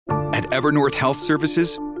At Evernorth Health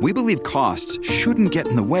Services, we believe costs shouldn't get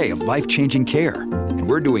in the way of life-changing care, and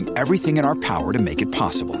we're doing everything in our power to make it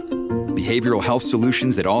possible. Behavioral health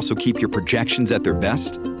solutions that also keep your projections at their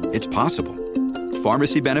best? It's possible.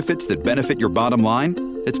 Pharmacy benefits that benefit your bottom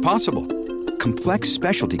line? It's possible. Complex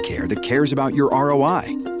specialty care that cares about your ROI?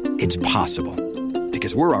 It's possible.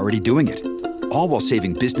 Because we're already doing it. All while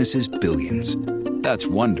saving businesses billions. That's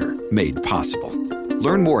Wonder made possible.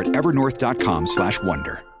 Learn more at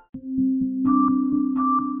evernorth.com/wonder.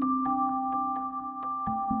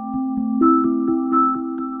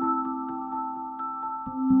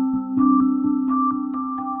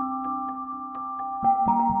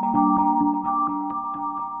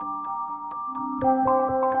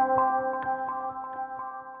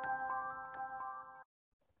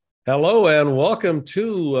 Hello and welcome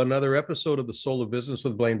to another episode of The Soul of Business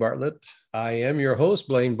with Blaine Bartlett. I am your host,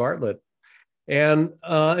 Blaine Bartlett. And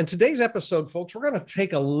in today's episode, folks, we're going to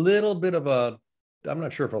take a little bit of I'm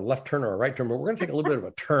not sure if a left turn or a right turn, but we're going to take a little bit of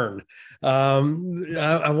a turn.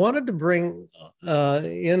 I wanted to bring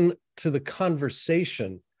into the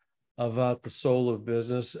conversation about the soul of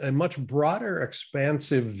business a much broader,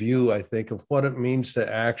 expansive view, I think, of what it means to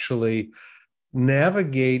actually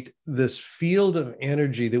navigate this field of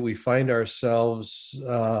energy that we find ourselves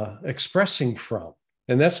expressing from.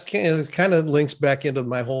 And that's kind of links back into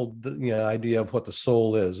my whole idea of what the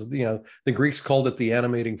soul is. The Greeks called it the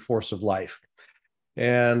animating force of life.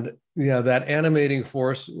 And that animating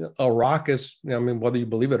force, a rock is, whether you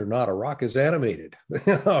believe it or not, a rock is animated.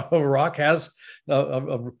 A rock has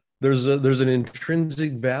there's an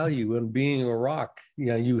intrinsic value in being a rock.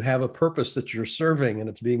 You have a purpose that you're serving, and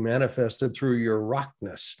it's being manifested through your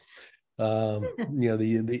rockness. The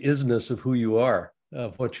isness of who you are,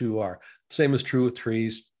 of what you are. Same is true with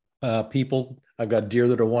trees, people. I've got deer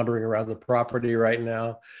that are wandering around the property right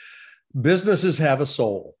now. Businesses have a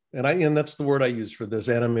soul, and that's the word I use for this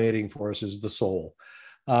animating force is the soul.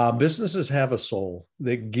 Businesses have a soul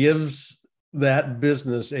that gives that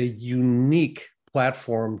business a unique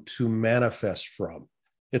platform to manifest from.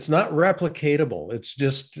 It's not replicatable. It's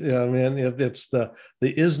just, it's the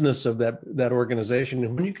isness of that organization.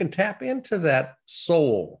 And when you can tap into that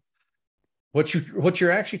soul, what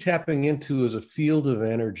you're actually tapping into is a field of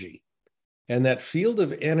energy. And that field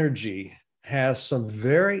of energy has some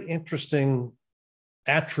very interesting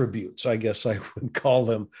attributes, I guess I would call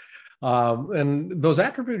them. And those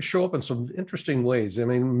attributes show up in some interesting ways.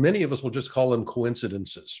 Many of us will just call them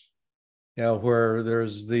coincidences. Where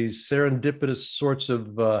there's these serendipitous sorts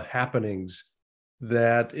of happenings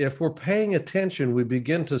that if we're paying attention, we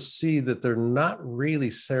begin to see that they're not really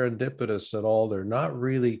serendipitous at all. They're not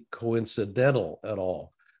really coincidental at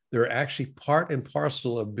all. They're actually part and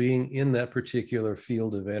parcel of being in that particular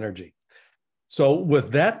field of energy. So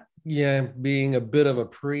with that being a bit of a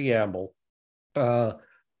preamble,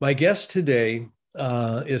 my guest today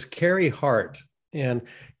is Carrie Hart. And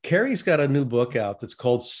Carrie's got a new book out that's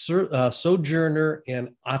called Sojourner and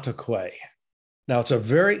Ottakwe. Now, it's a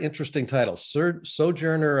very interesting title,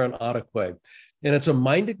 Sojourner and Ottakwe. And it's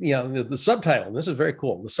the subtitle, this is very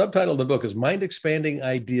cool. The subtitle of the book is Mind Expanding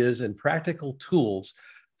Ideas and Practical Tools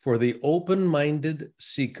for the Open-Minded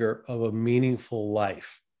Seeker of a Meaningful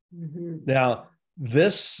Life. Mm-hmm. Now,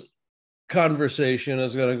 this conversation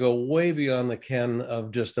is going to go way beyond the ken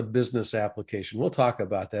of just a business application. We'll talk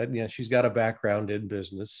about that. She's got a background in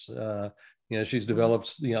business. She's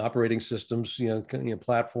developed operating systems,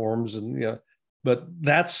 platforms, and but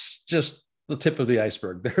that's just the tip of the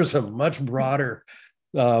iceberg. There's a much broader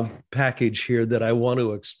package here that I want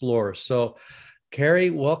to explore. So, Carrie,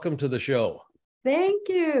 welcome to the show. Thank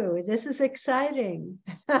you. This is exciting.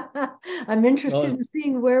 I'm interested in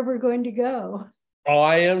seeing where we're going to go. Oh,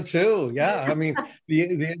 I am too. Yeah.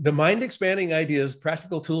 The mind expanding ideas,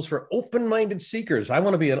 practical tools for open-minded seekers. I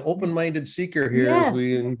want to be an open-minded seeker here as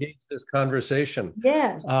we engage this conversation.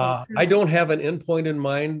 Yes. I don't have an endpoint in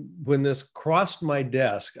mind. When this crossed my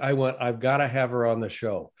desk, I've got to have her on the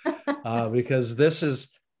show because this is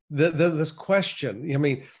this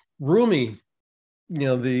question. Rumi,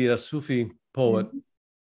 the Sufi poet,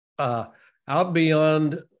 out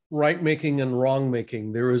beyond right making and wrong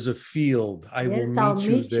making, there is a field. I'll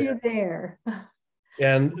meet you there.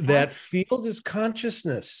 And that field is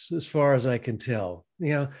consciousness, as far as I can tell.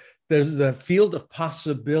 There's the field of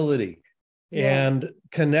possibility and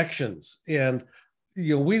connections. And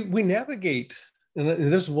we navigate, and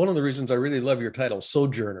this is one of the reasons I really love your title,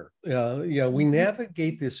 Sojourner. We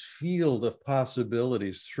navigate this field of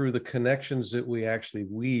possibilities through the connections that we actually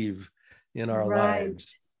weave in our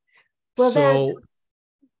lives. Well,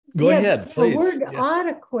 Go Yeah, ahead, the please. word Yeah.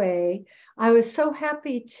 autoque, I was so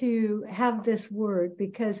happy to have this word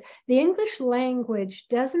because the English language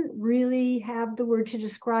doesn't really have the word to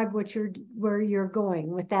describe where you're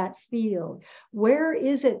going with that field. Where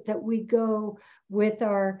is it that we go with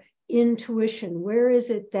our intuition? Where is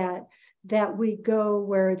it that we go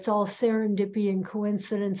where it's all serendipity and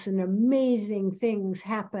coincidence and amazing things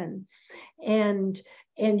happen? And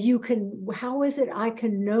you can, how is it I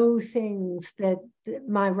can know things that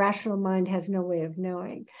my rational mind has no way of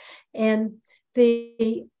knowing? And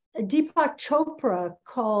the Deepak Chopra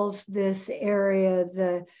calls this area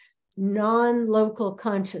the non-local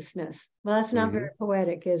consciousness. Well, that's not very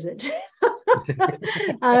poetic, is it?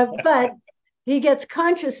 But he gets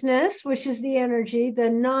consciousness, which is the energy,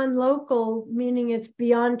 the non-local, meaning it's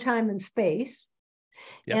beyond time and space.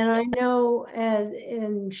 Yep. And I know as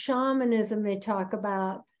in shamanism, they talk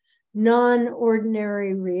about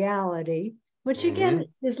non-ordinary reality, which again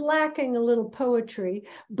is lacking a little poetry,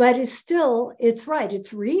 but is still, it's right,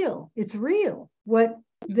 it's real. It's real. What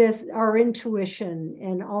this, our intuition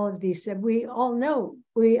and all of these, we all know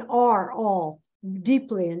we are all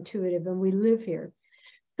deeply intuitive and we live here.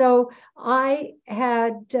 So I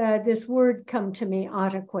had this word come to me,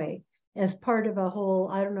 autoque, as part of a whole,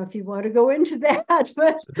 I don't know if you want to go into that,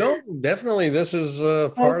 but no, definitely. This is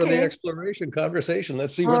part of the exploration conversation.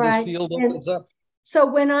 Let's see where this field opens up. So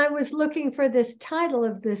when I was looking for this title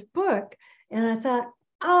of this book, and I thought,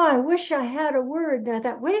 oh, I wish I had a word. And I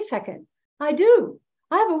thought, wait a second, I do.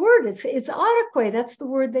 I have a word. It's autoque. That's the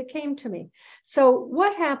word that came to me. So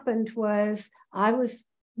what happened was I was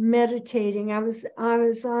meditating. I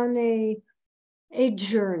was on a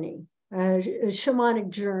journey, a shamanic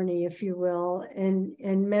journey, if you will,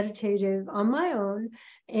 and meditative on my own.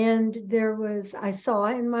 And I saw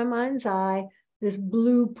in my mind's eye this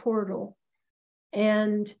blue portal,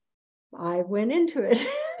 and I went into it.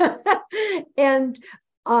 And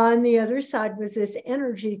on the other side was this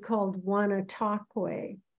energy called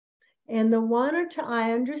Wanataque. And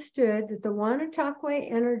I understood that the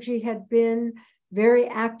Wanataque energy had been very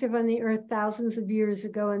active on the earth thousands of years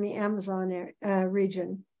ago in the Amazon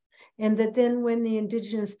region. And that then when the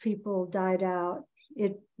indigenous people died out,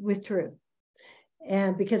 it withdrew.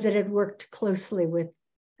 And because it had worked closely with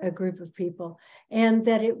a group of people, and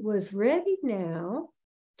that it was ready now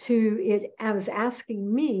I was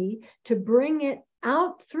asking me to bring it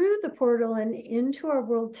out through the portal and into our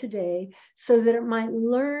world today so that it might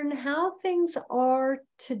learn how things are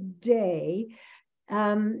today,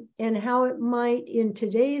 and how it might in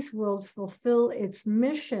today's world fulfill its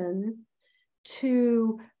mission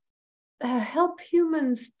to help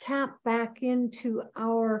humans tap back into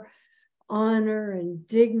our honor and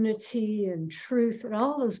dignity and truth and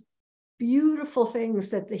all those beautiful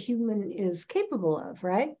things that the human is capable of,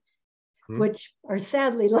 right? Which are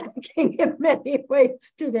sadly lacking in many ways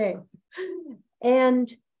today. And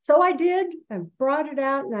so I did. I brought it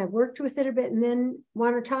out and I worked with it a bit. And then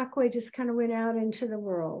Wanataque just kind of went out into the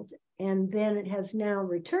world. And then it has now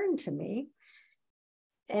returned to me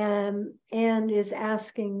and is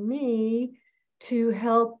asking me to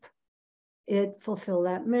help it fulfill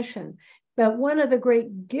that mission. But one of the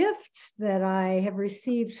great gifts that I have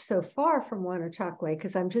received so far from Wanataque,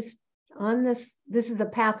 because I'm just on this is the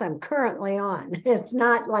path I'm currently on. It's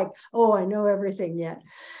not like, oh, I know everything yet,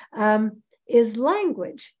 is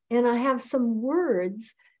language. And I have some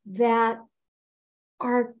words that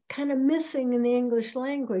are kind of missing in the English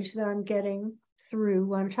language that I'm getting through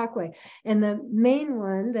Wanataque. And the main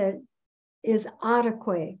one that is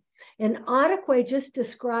autoque. And autoque just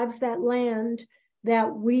describes that land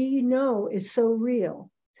that we know is so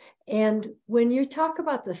real. And when you talk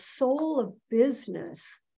about the soul of business,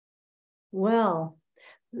 well,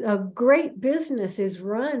 a great business is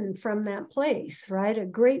run from that place, right? A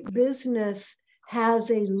great business has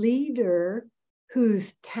a leader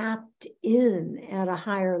who's tapped in at a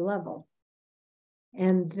higher level,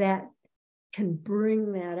 and that can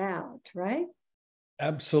bring that out, right?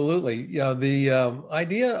 Absolutely. Yeah. The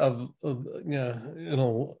idea of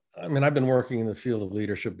I mean, I've been working in the field of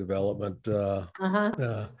leadership development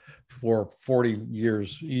for 40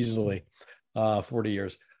 years, easily, 40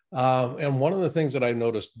 years. And one of the things that I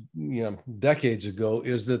noticed, decades ago,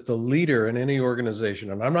 is that the leader in any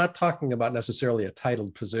organization, and I'm not talking about necessarily a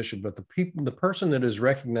titled position, but the person that is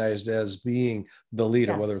recognized as being the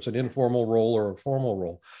leader, whether it's an informal role or a formal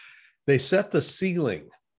role, they set the ceiling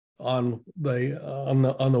on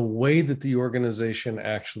the way that the organization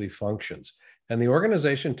actually functions. And the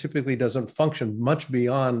organization typically doesn't function much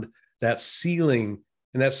beyond that ceiling.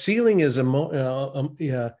 And that ceiling is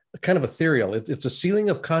kind of ethereal. It's a ceiling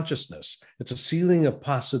of consciousness. It's a ceiling of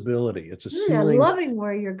possibility. It's a I'm ceiling. loving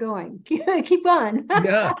where you're going. Keep on.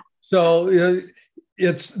 Yeah. So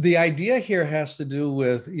it's the idea here has to do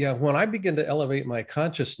with, when I begin to elevate my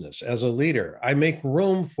consciousness as a leader, I make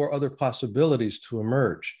room for other possibilities to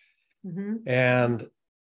emerge. Mm-hmm. And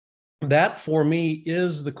that for me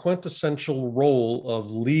is the quintessential role of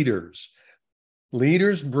leaders.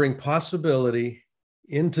 Leaders bring possibility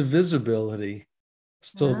into visibility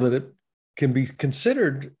so that it can be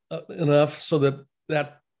considered enough so that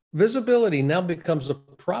that visibility now becomes a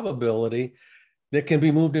probability that can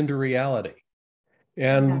be moved into reality.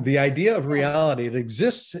 And the idea of reality, it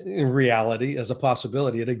exists in reality as a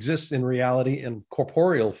possibility. It exists in reality in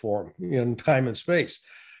corporeal form, in time and space.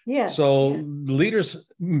 Yes. So leaders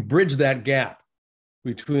bridge that gap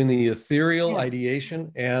between the ethereal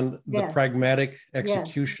ideation and the pragmatic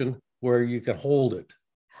execution where you can hold it.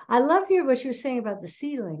 I love what you're saying about the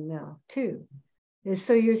ceiling now, too.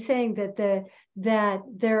 So you're saying that that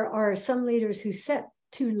there are some leaders who set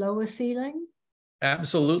too low a ceiling?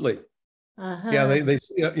 Absolutely. Yeah, they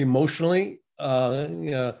emotionally,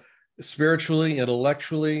 spiritually,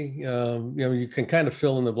 intellectually, you can kind of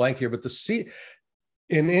fill in the blank here, but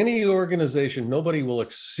in any organization, nobody will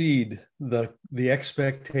exceed the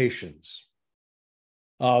expectations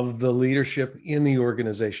of the leadership in the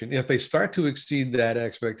organization. If they start to exceed that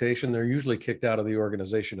expectation, they're usually kicked out of the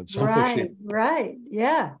organization in some way. Right.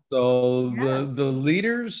 Yeah. So the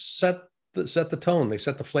leaders set the tone, they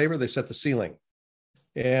set the flavor, they set the ceiling.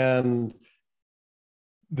 And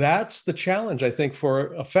that's the challenge, I think,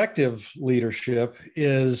 for effective leadership,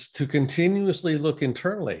 is to continuously look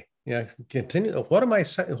internally. What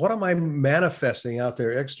am I manifesting out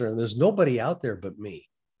there externally? There's nobody out there but me.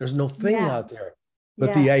 There's no thing out there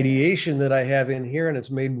but the ideation that I have in here, and it's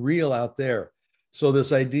made real out there. So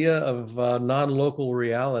this idea of non-local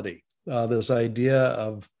reality, this idea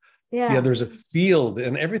of there's a field,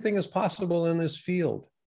 and everything is possible in this field.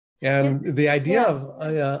 And the idea of,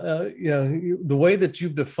 the way that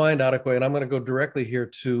you've defined Adekwe, and I'm going to go directly here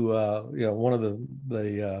to, one of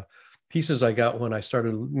the pieces I got when I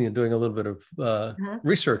started doing a little bit of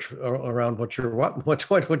research around what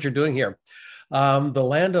you're doing here. The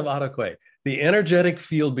land of Adekwe, the energetic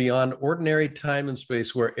field beyond ordinary time and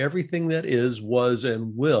space, where everything that is, was,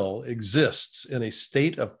 and will exists in a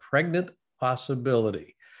state of pregnant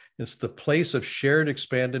possibility. It's the place of shared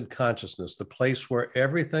expanded consciousness, the place where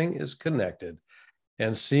everything is connected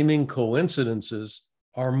and seeming coincidences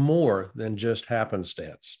are more than just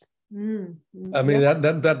happenstance. I mean,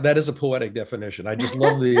 that is a poetic definition. I just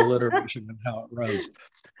love the alliteration and how it runs.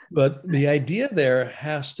 But the idea there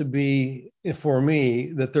has to be, for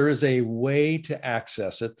me, that there is a way to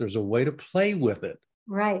access it. There's a way to play with it.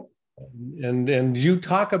 Right. And you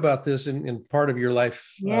talk about this in part of your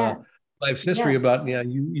life. Life's history about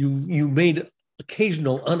you made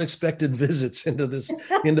occasional unexpected visits into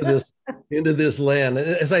this land,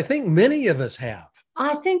 as I think many of us have.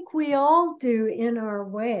 I think we all do in our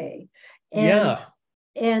way,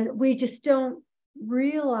 and we just don't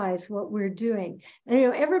realize what we're doing.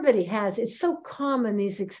 And everybody has. It's so common,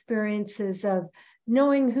 these experiences of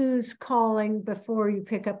knowing who's calling before you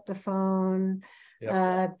pick up the phone,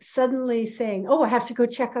 suddenly saying, "Oh, I have to go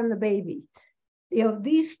check on the baby."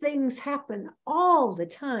 These things happen all the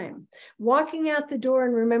time. Walking out the door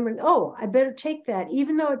and remembering, "Oh, I better take that,"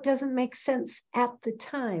 even though it doesn't make sense at the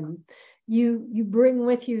time. You bring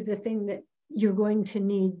with you the thing that you're going to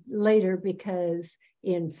need later, because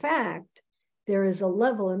in fact, there is a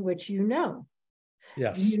level in which you know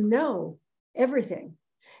everything.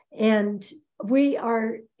 And we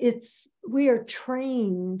are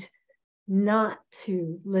trained not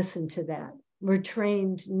to listen to that. We're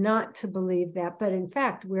trained not to believe that, but in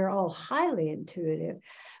fact, we're all highly intuitive.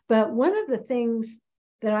 But one of the things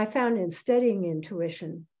that I found in studying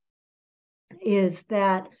intuition is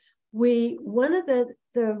that one of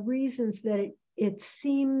the reasons that it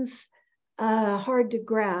seems hard to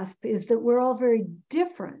grasp is that we're all very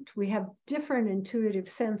different. We have different intuitive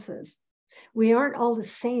senses. We aren't all the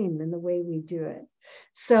same in the way we do it.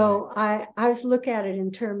 So I look at it in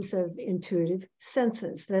terms of intuitive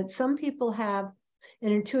senses, that some people have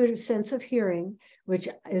an intuitive sense of hearing, which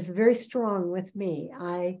is very strong with me.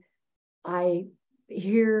 I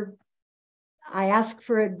ask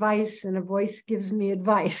for advice and a voice gives me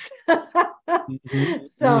advice.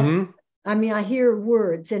 I mean, I hear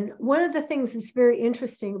words. And one of the things that's very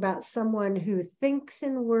interesting about someone who thinks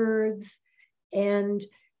in words and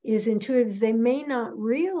is intuitive, they may not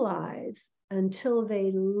realize until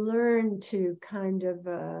they learn to kind of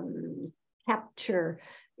capture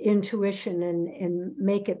intuition and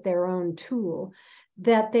make it their own tool,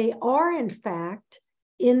 that they are in fact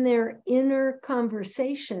in their inner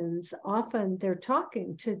conversations, often they're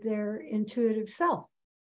talking to their intuitive self.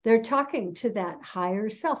 They're talking to that higher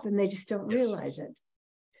self, and they just don't realize it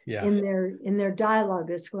in their dialogue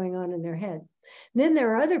that's going on in their head. Then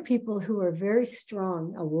there are other people who are very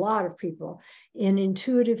strong, a lot of people, in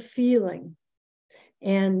intuitive feeling.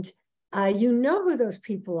 And you know who those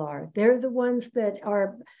people are. They're the ones that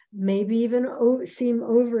are maybe even seem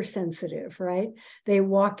oversensitive, right? They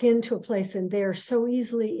walk into a place and they're so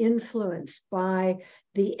easily influenced by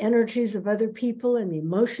the energies of other people and the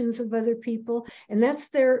emotions of other people. And that's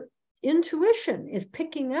their intuition, is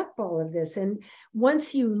picking up all of this. And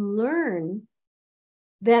once you learn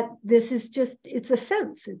that this is just, it's a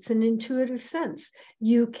sense, it's an intuitive sense,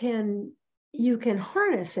 you can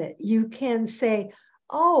harness it. You can say,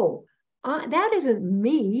 oh, that isn't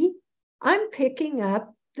me. I'm picking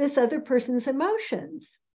up this other person's emotions.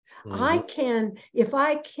 Mm-hmm. If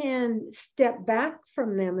I can step back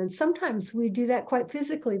from them, and sometimes we do that quite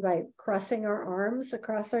physically by crossing our arms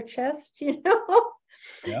across our chest, you know,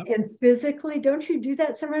 and physically, don't you do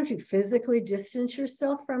that sometimes? You physically distance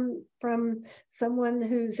yourself from someone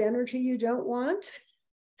whose energy you don't want.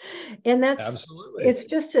 And that's absolutely, it's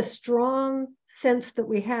just a strong sense that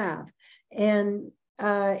we have. And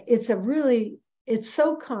it's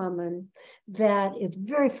so common that it's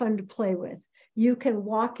very fun to play with. You can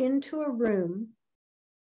walk into a room,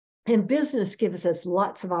 and business gives us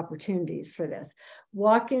lots of opportunities for this.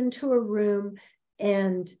 Walk into a room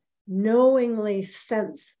and knowingly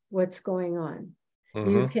sense what's going on. Mm-hmm.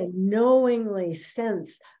 You can knowingly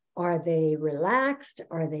sense, are they relaxed?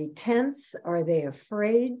 Are they tense? Are they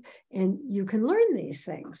afraid? And you can learn these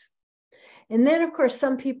things. And then, of course,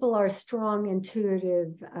 some people are strong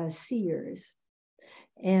intuitive seers.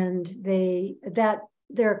 And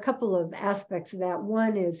there are a couple of aspects of that.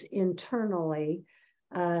 One is internally,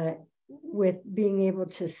 with being able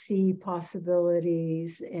to see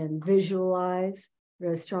possibilities and visualize,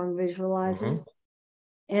 really strong visualizers.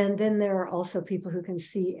 Mm-hmm. And then there are also people who can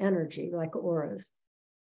see energy, like auras.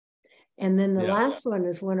 And then the last one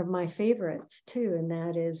is one of my favorites too, and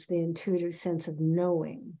that is the intuitive sense of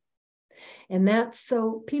knowing. And that's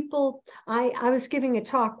so people, I was giving a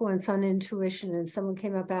talk once on intuition, and someone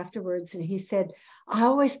came up afterwards and he said, I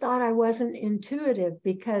always thought I wasn't intuitive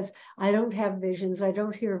because I don't have visions, I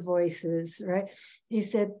don't hear voices, right? He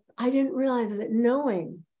said, I didn't realize that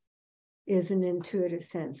knowing is an intuitive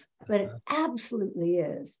sense, but it absolutely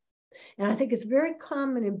is. And I think it's very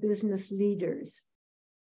common in business leaders.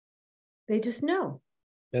 They just know.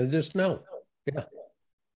 They just know. Yeah.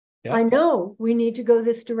 Yep. I know we need to go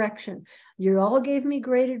this direction. You all gave me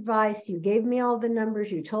great advice. You gave me all the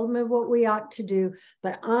numbers. You told me what we ought to do,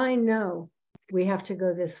 but I know we have to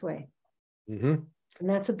go this way. Mm-hmm. And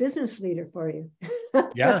that's a business leader for you.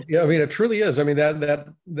 Yeah. I mean, it truly is. I mean,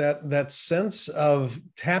 that sense of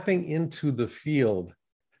tapping into the field.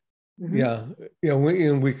 Mm-hmm. Yeah.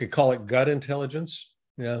 We could call it gut intelligence.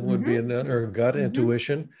 Yeah, would be or gut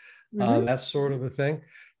intuition. Mm-hmm. That sort of a thing.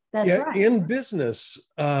 That's right. In business,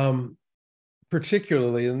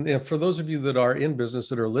 particularly, and for those of you that are in business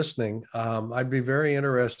that are listening, I'd be very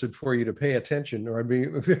interested for you to pay attention, or I'd be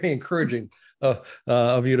very encouraging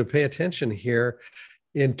of you to pay attention here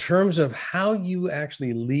in terms of how you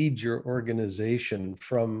actually lead your organization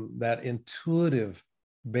from that intuitive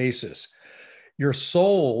basis. Your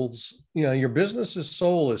soul's, your business's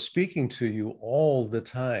soul is speaking to you all the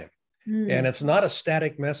time. And it's not a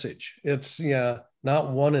static message. It's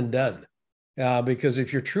not one and done. Because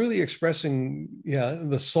if you're truly expressing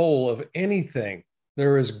the soul of anything,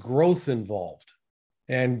 there is growth involved,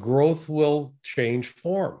 and growth will change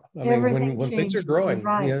form. I mean, when things are growing,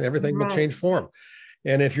 everything will change form.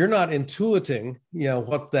 And if you're not intuiting,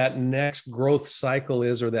 what that next growth cycle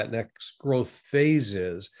is, or that next growth phase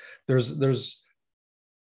is, there's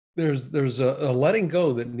a letting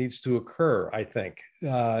go that needs to occur, I think,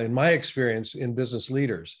 in my experience in business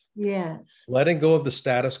leaders. Yes. Letting go of the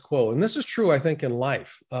status quo. And this is true, I think, in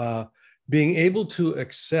life. Being able to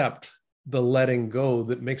accept the letting go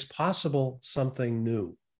that makes possible something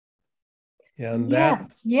new. And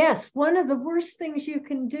yes. One of the worst things you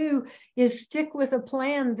can do is stick with a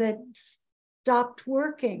plan that stopped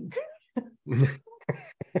working.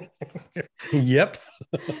 Yep.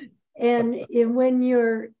 And when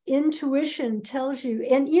your intuition tells you,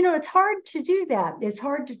 and it's hard to do that. It's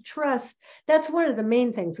hard to trust. That's one of the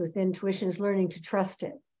main things with intuition, is learning to trust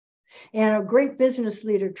it. And a great business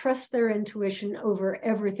leader trusts their intuition over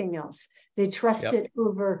everything else. They trust it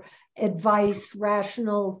over advice,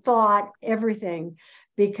 rational thought, everything,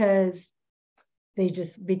 because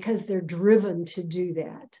because they're driven to do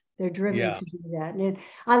that. They're driven Yeah. to do that. And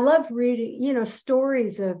I love reading,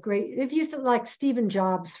 stories of great, if you like Stephen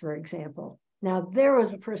Jobs, for example. Now, there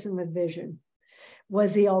was a person with vision.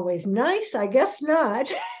 Was he always nice? I guess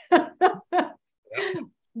not.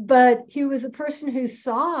 But he was a person who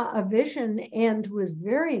saw a vision and was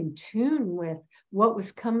very in tune with what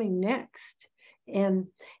was coming next. And,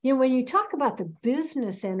 when you talk about the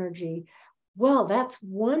business energy, well, that's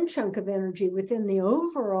one chunk of energy within the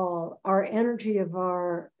overall, our energy of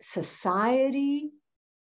our society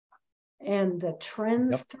and the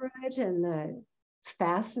trends through it. And it's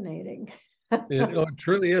fascinating. It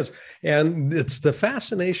truly is. And it's the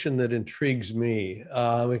fascination that intrigues me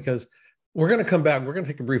because we're going to come back. We're going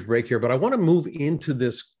to take a brief break here, but I want to move into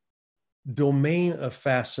this domain of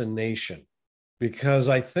fascination because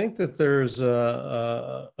I think that there's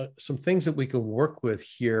some things that we can work with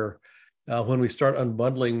here when we start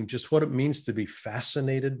unbundling just what it means to be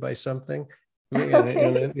fascinated by something. And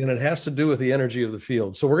it has to do with the energy of the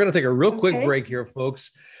field. So we're going to take a real quick break here,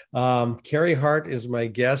 folks. Carrie Hart is my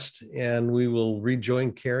guest, and we will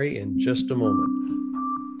rejoin Carrie in just a moment.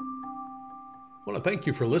 I want to thank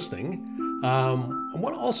you for listening. I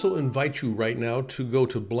want to also invite you right now to go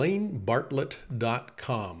to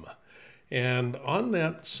blainebartlett.com. And on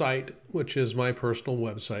that site, which is my personal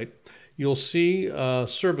website, you'll see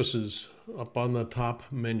services up on the top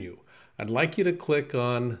menu. I'd like you to click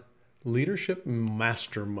on Leadership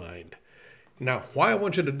Mastermind. Now, why I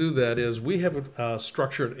want you to do that is we have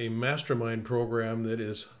structured a mastermind program that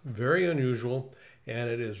is very unusual and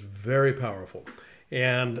it is very powerful.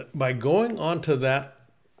 And by going onto that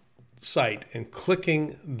site and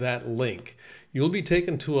clicking that link, you'll be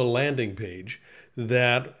taken to a landing page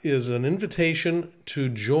that is an invitation to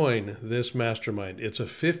join this mastermind. It's a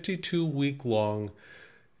 52-week-long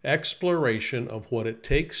exploration of what it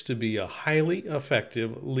takes to be a highly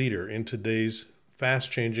effective leader in today's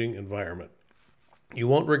fast-changing environment. You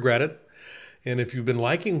won't regret it. And if you've been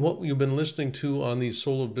liking what you've been listening to on these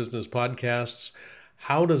Soul of Business podcasts,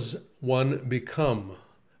 how does one become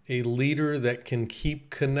a leader that can keep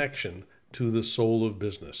connection to the soul of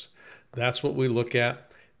business? That's what we look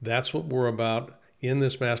at. That's what we're about in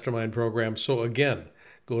this mastermind program. So again,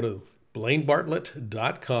 go to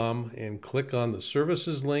blainebartlett.com and click on the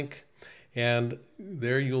services link, and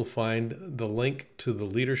there you'll find the link to the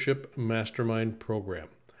Leadership Mastermind program.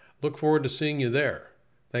 Look forward to seeing you there.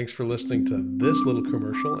 Thanks for listening to this little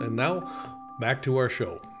commercial, and now back to our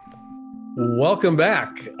show. Welcome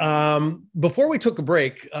back. Before we took a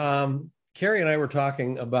break, Carrie and I were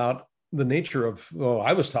talking about the nature of,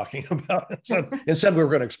 I was talking about, instead we were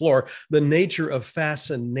going to explore the nature of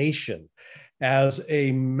fascination as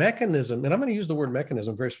a mechanism, and I'm going to use the word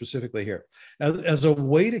mechanism very specifically here, as a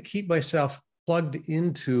way to keep myself plugged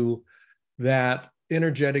into that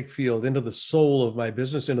energetic field, into the soul of my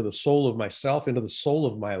business, into the soul of myself, into the soul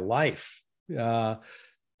of my life.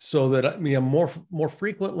 So that more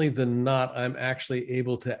frequently than not, I'm actually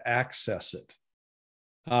able to access it.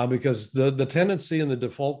 Because the tendency and the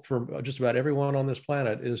default for just about everyone on this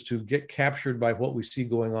planet is to get captured by what we see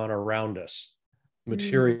going on around us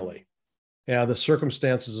materially. Yeah, the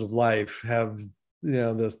circumstances of life have,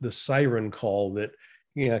 the siren call that,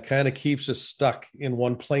 kind of keeps us stuck in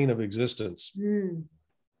one plane of existence.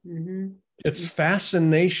 It's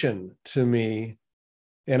fascination to me,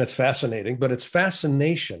 and it's fascinating, but it's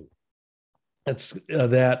fascination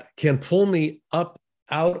that can pull me up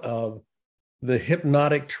out of the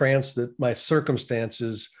hypnotic trance that my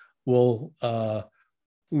circumstances will,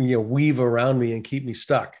 weave around me and keep me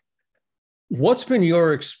stuck. What's been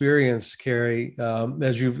your experience, Carrie,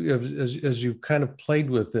 as you've kind of played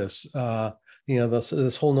with this,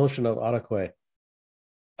 this whole notion of Arakwe?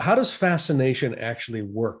 How does fascination actually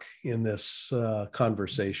work in this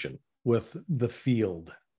conversation with the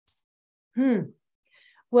field?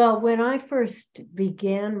 Well, when I first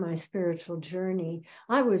began my spiritual journey,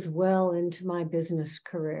 I was well into my business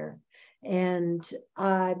career. And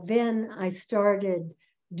then I started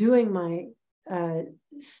doing my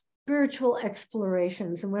spiritual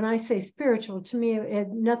explorations. And when I say spiritual, to me, it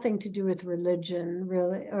had nothing to do with religion,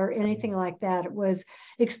 really, or anything like that. It was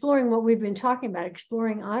exploring what we've been talking about,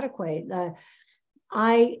 exploring Arakwe.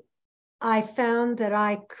 I found that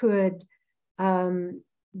I could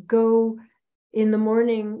go in the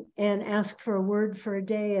morning and ask for a word for a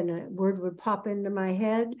day, and a word would pop into my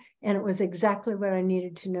head, and it was exactly what I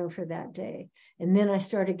needed to know for that day. And then I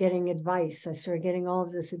started getting advice. I started getting all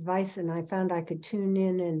of this advice, and I found I could tune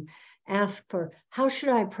in and ask for, how should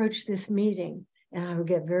I approach this meeting? And I would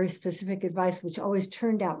get very specific advice, which always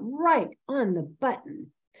turned out right on the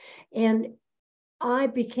button. And I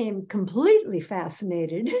became completely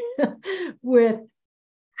fascinated with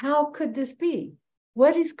how could this be?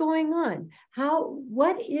 What is going on?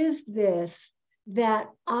 What is this that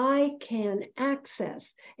I can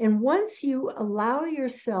access? And once you allow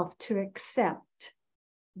yourself to accept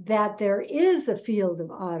that there is a field of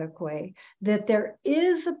Ottokwe, that there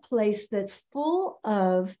is a place that's full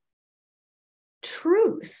of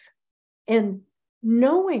truth and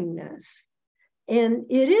knowingness. And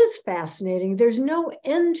it is fascinating. There's no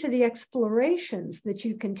end to the explorations that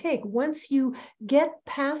you can take. Once you get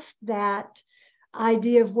past that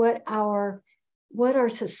idea of what our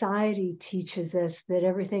society teaches us, that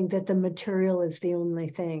everything, that the material is the only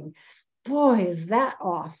thing. Boy, is that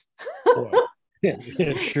off. Boy,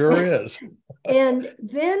 it sure is. And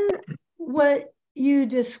then what you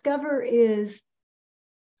discover is,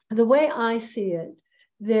 the way I see it,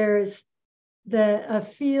 there's a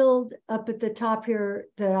field up at the top here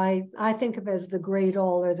that I think of as the great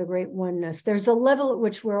all, or the great oneness. There's a level at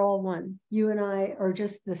which we're all one. You and I are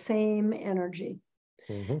just the same energy.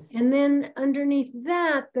 Mm-hmm. And then underneath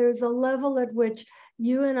that, there's a level at which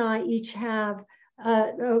you and I each have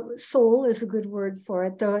soul is a good word for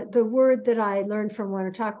it. The word that I learned from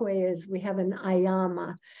Ottokwe is we have an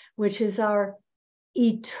ayama, which is our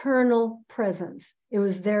eternal presence. It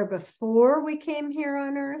was there before we came here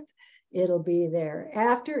on earth. It'll be there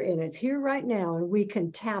after, and it's here right now, and we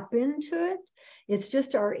can tap into it. It's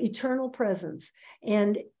just our eternal presence.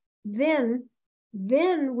 And then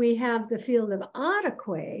we have the field of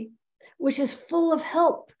Ottokwe, which is full of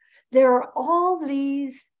help. There's all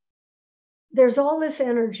this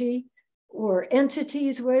energy or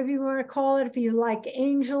entities, whatever you want to call it, if you like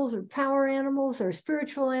angels or power animals or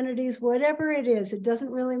spiritual entities, whatever it is, it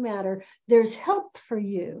doesn't really matter. There's help for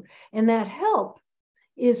you. And that help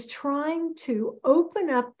is trying to open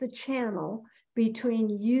up the channel between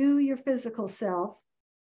you, your physical self,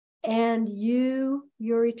 and you,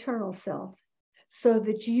 your eternal self, so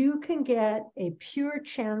that you can get a pure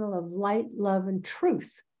channel of light, love, and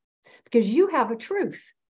truth. Because you have a truth.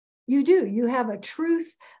 You do. You have a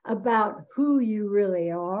truth about who you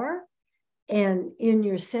really are and in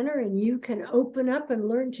your center, and you can open up and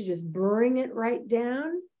learn to just bring it right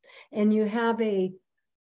down. And you have a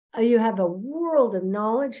world of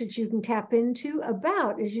knowledge that you can tap into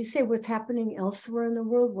about, as you say, what's happening elsewhere in the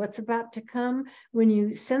world, what's about to come. When you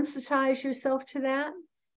sensitize yourself to that,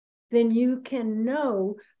 then you can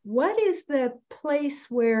know what is the place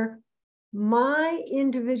where my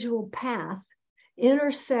individual path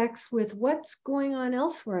intersects with what's going on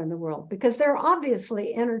elsewhere in the world. Because there are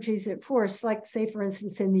obviously energies at force, like, say, for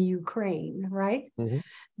instance, in the Ukraine, right? Mm-hmm.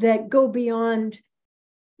 That go beyond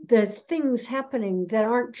the things happening that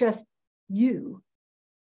aren't just you,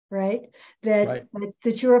 right? That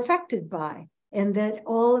you're affected by, and that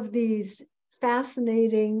all of these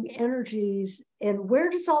fascinating energies, and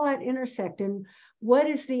where does all that intersect, and what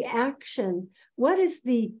is the action? What is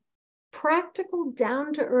the practical,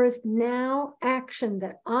 down-to-earth now action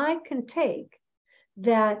that I can take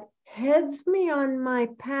that heads me on my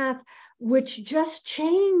path, which just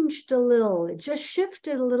changed a little, it just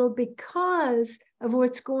shifted a little because of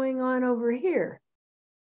what's going on over here,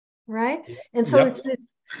 right? And so it's this,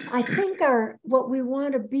 I think what we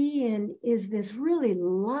want to be in is this really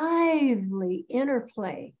lively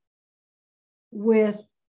interplay with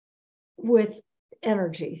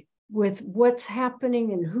energy, with what's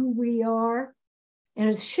happening and who we are. And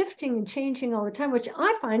it's shifting and changing all the time, which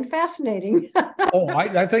I find fascinating.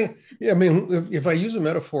 I think, I mean, if I use a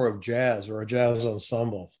metaphor of jazz or a jazz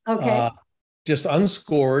ensemble, just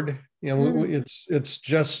unscored, it's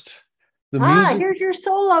just the music. Here's your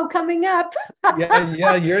solo coming up.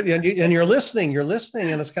 You're listening,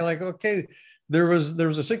 and it's kind of like, okay, there was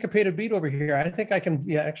a syncopated beat over here. I think I can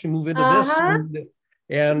actually move into this.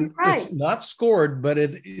 And it's not scored, but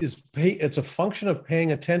it's a function of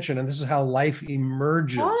paying attention. And this is how life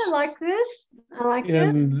emerges. Oh, I like this.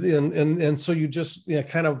 And so you just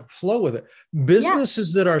kind of flow with it.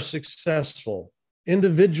 Businesses that are successful,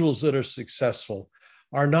 individuals that are successful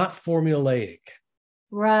are not formulaic.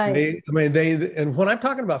 Right. And when I'm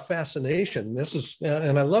talking about fascination, this is,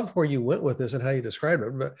 and I love where you went with this and how you described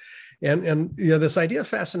it, but, and this idea of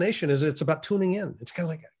fascination it's about tuning in. It's kind of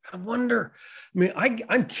like, I wonder,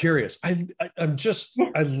 I'm curious. I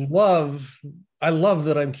love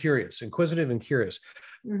that I'm curious, inquisitive and curious.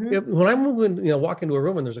 Mm-hmm. When I walk into a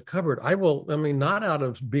room and there's a cupboard, not out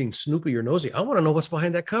of being snoopy or nosy. I want to know what's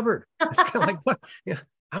behind that cupboard. It's kind of like, what?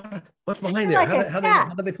 What's behind there?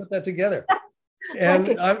 How do they put that together?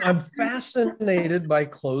 And I'm fascinated by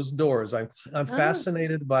closed doors. I'm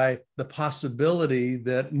fascinated by the possibility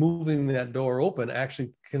that moving that door open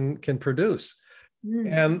actually can produce.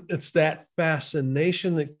 And it's that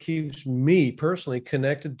fascination that keeps me personally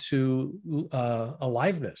connected to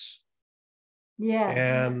aliveness. Yeah.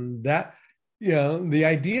 And that, the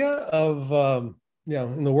idea of,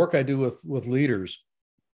 in the work I do with leaders,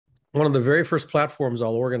 one of the very first platforms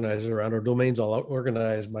I'll organize around, or domains I'll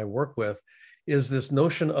organize my work with, is this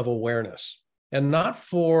notion of awareness. And not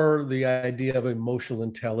for the idea of emotional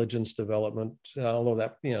intelligence development, although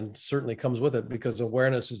that certainly comes with it, because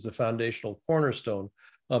awareness is the foundational cornerstone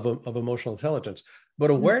of emotional intelligence. But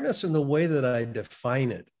awareness, in the way that I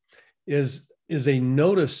define it, is a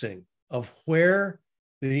noticing of where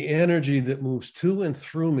the energy that moves to and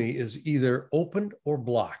through me is either opened or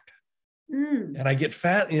blocked. And I get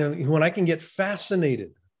when I can get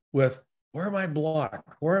fascinated with, where am I blocked?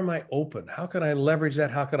 Where am I open? How can I leverage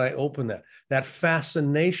that? How can I open that? That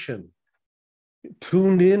fascination,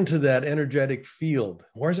 tuned into that energetic field.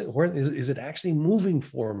 Where is it actually moving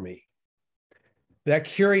for me? That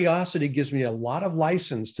curiosity gives me a lot of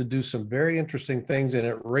license to do some very interesting things, and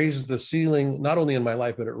it raises the ceiling, not only in my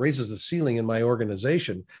life, but it raises the ceiling in my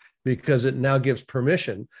organization, because it now gives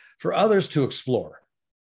permission for others to explore.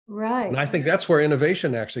 Right. And I think that's where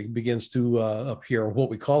innovation actually begins to appear, what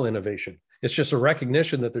we call innovation. It's just a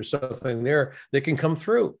recognition that there's something there that can come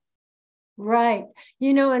through. Right.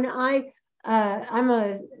 And I'm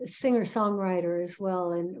a singer-songwriter as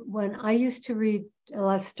well. And when I used to read a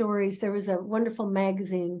lot of stories, there was a wonderful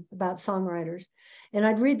magazine about songwriters, and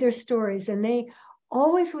I'd read their stories, and they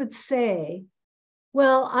always would say,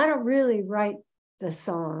 well, I don't really write the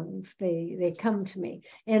songs, they come to me.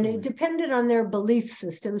 And it depended on their belief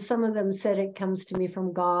system. Some of them said it comes to me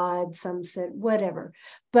from God, some said whatever.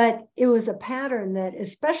 But it was a pattern that,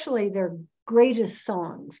 especially their greatest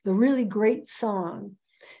songs, the really great song,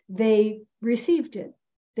 they received it.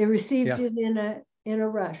 They received it in a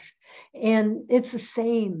rush. And it's the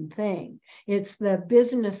same thing. It's the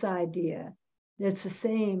business idea. It's the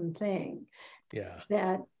same thing. Yeah.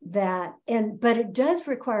 But it does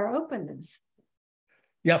require openness.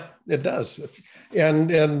 Yep, it does.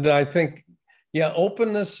 And I think,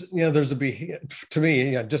 openness, there's to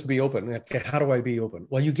me, just be open. Okay, how do I be open?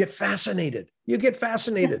 Well, you get fascinated. And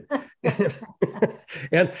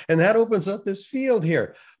that opens up this field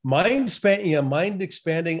here. Mind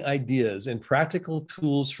expanding ideas and practical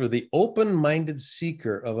tools for the open-minded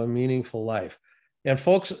seeker of a meaningful life. And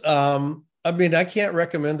folks, I can't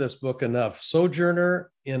recommend this book enough.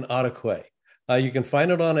 Sojourner in Ottauquechee. You can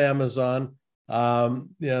find it on Amazon.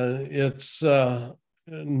 It's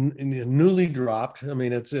newly dropped.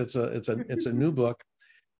 It's a new book,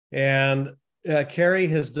 and Carrie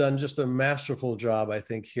has done just a masterful job, I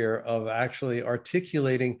think, here of actually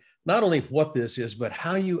articulating not only what this is, but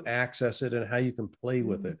how you access it and how you can play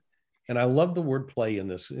with it. And I love the word play in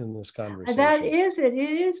this conversation. That is it.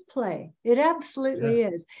 It is play. It absolutely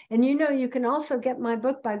is. And you can also get my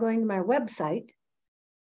book by going to my website,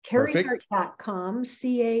 carriehart.com,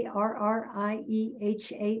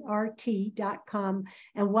 CARRIEHART.com.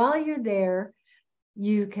 And while you're there,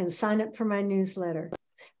 you can sign up for my newsletter,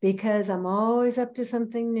 because I'm always up to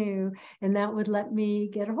something new, and that would let me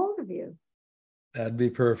get a hold of you. That'd be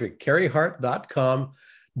perfect. carriehart.com.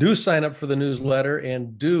 Do sign up for the newsletter,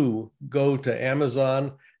 and do go to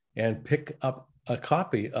Amazon and pick up a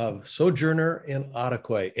copy of Sojourner in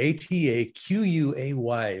Ottauquechee,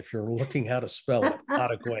 Ataquay, if you're looking how to spell it,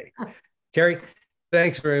 Ottauquechee. Carrie,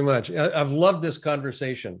 thanks very much. I've loved this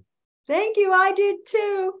conversation. Thank you. I did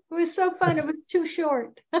too. It was so fun. It was too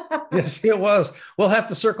short. Yes, it was. We'll have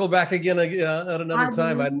to circle back again at another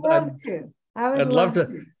time. I'd love to. I'd love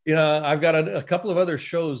to. I've got a couple of other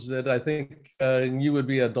shows that I think you would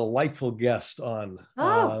be a delightful guest on.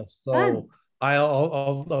 Fun.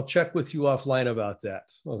 I'll check with you offline about that.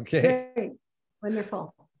 Okay. Great.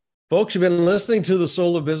 Wonderful. Folks, you've been listening to The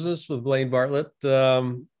Soul of Business with Blaine Bartlett.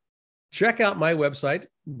 Check out my website,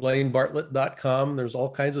 blainebartlett.com. There's all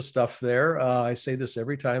kinds of stuff there. I say this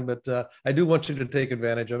every time, but I do want you to take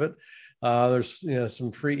advantage of it. There's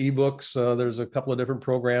some free ebooks. There's a couple of different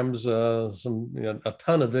programs, a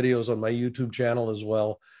ton of videos on my YouTube channel as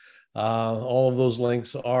well. All of those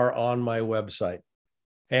links are on my website.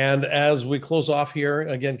 And as we close off here,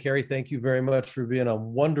 again, Carrie, thank you very much for being a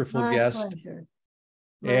wonderful guest. Pleasure.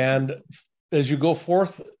 And as you go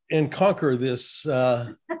forth and conquer this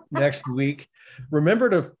next week, remember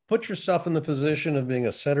to put yourself in the position of being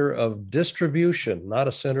a center of distribution, not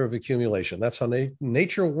a center of accumulation. That's how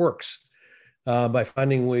nature works, by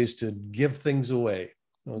finding ways to give things away.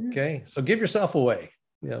 Okay, so give yourself away.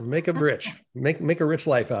 Make it rich. Make a rich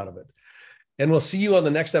life out of it. And we'll see you on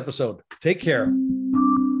the next episode. Take care.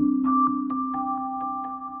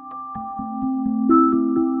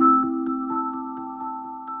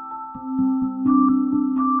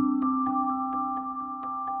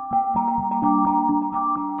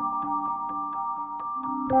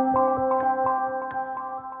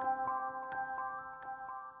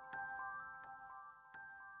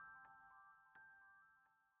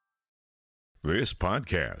 This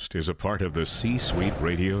podcast is a part of the C-Suite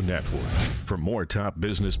Radio Network. For more top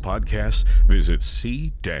business podcasts, visit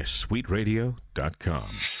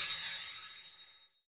c-suiteradio.com.